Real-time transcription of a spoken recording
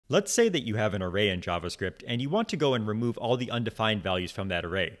Let's say that you have an array in JavaScript and you want to go and remove all the undefined values from that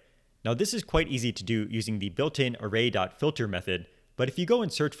array. Now this is quite easy to do using the built-in array.filter method, but if you go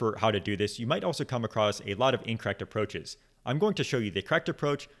and search for how to do this, you might also come across a lot of incorrect approaches. I'm going to show you the correct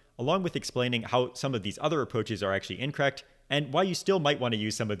approach, along with explaining how some of these other approaches are actually incorrect, and why you still might want to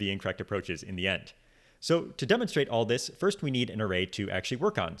use some of the incorrect approaches in the end. So to demonstrate all this, first we need an array to actually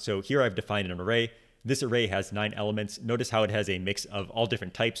work on. So here I've defined an array. This array has 9 elements. Notice how it has a mix of all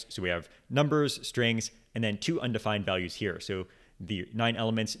different types. So we have numbers, strings, and then 2 undefined values here. So the 9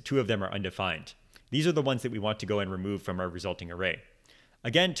 elements, 2 of them are undefined. These are the ones that we want to go and remove from our resulting array.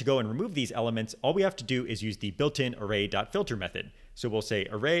 Again, to go and remove these elements, all we have to do is use the built-in array.filter method. So we'll say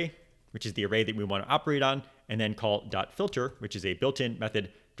array, which is the array that we want to operate on, and then call .filter, which is a built-in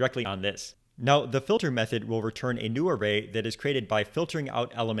method directly on this. Now, the filter method will return a new array that is created by filtering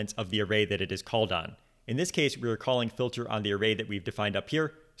out elements of the array that it is called on. In this case, we're calling filter on the array that we've defined up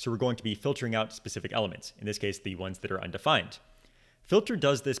here, so we're going to be filtering out specific elements, in this case, the ones that are undefined. Filter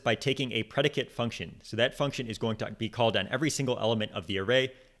does this by taking a predicate function. So that function is going to be called on every single element of the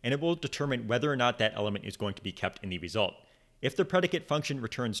array, and it will determine whether or not that element is going to be kept in the result. If the predicate function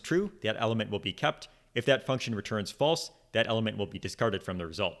returns true, that element will be kept. If that function returns false, that element will be discarded from the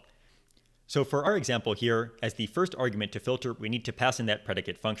result. So for our example here, as the first argument to filter, we need to pass in that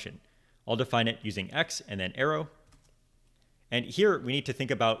predicate function. I'll define it using x and then arrow. And here we need to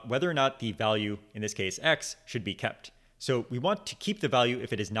think about whether or not the value, in this case x, should be kept. So we want to keep the value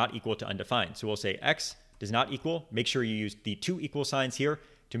if it is not equal to undefined. So we'll say x does not equal. Make sure you use the 2 equal signs here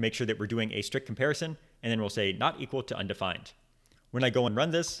to make sure that we're doing a strict comparison. And then we'll say not equal to undefined. When I go and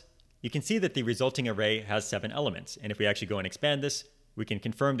run this, you can see that the resulting array has 7 elements. And if we actually go and expand this, we can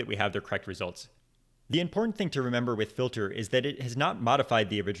confirm that we have the correct results. The important thing to remember with filter is that it has not modified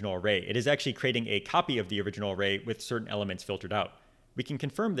the original array. It is actually creating a copy of the original array with certain elements filtered out. We can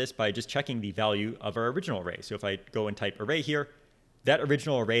confirm this by just checking the value of our original array. So if I go and type array here, that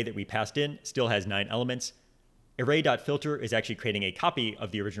original array that we passed in still has 9 elements. Array.filter is actually creating a copy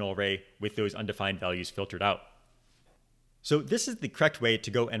of the original array with those undefined values filtered out. So this is the correct way to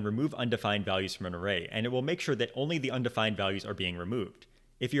go and remove undefined values from an array, and it will make sure that only the undefined values are being removed.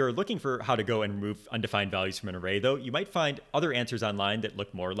 If you're looking for how to go and remove undefined values from an array, though, you might find other answers online that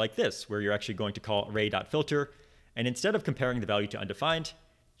look more like this, where you're actually going to call array.filter, and instead of comparing the value to undefined,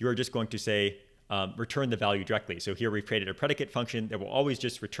 you are just going to say return the value directly. So here we've created a predicate function that will always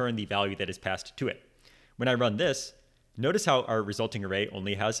just return the value that is passed to it. When I run this, notice how our resulting array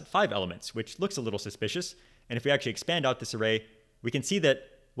only has 5 elements, which looks a little suspicious. And if we actually expand out this array, we can see that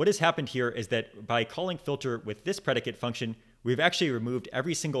what has happened here is that by calling filter with this predicate function, we've actually removed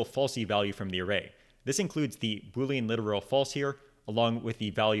every single falsy value from the array. This includes the Boolean literal false here, along with the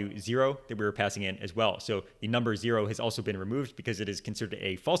value 0 that we were passing in as well. So the number 0 has also been removed because it is considered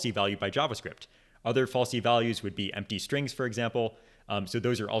a falsy value by JavaScript. Other falsy values would be empty strings, for example. So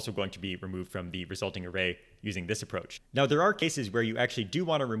those are also going to be removed from the resulting array using this approach. Now, there are cases where you actually do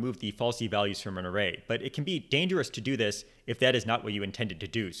want to remove the falsy values from an array, but it can be dangerous to do this if that is not what you intended to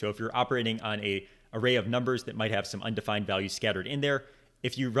do. So if you're operating on an array of numbers that might have some undefined values scattered in there,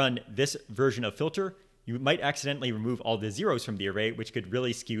 if you run this version of filter, you might accidentally remove all the zeros from the array, which could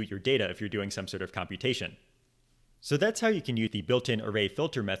really skew your data if you're doing some sort of computation. So that's how you can use the built-in array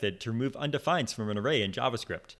filter method to remove undefineds from an array in JavaScript.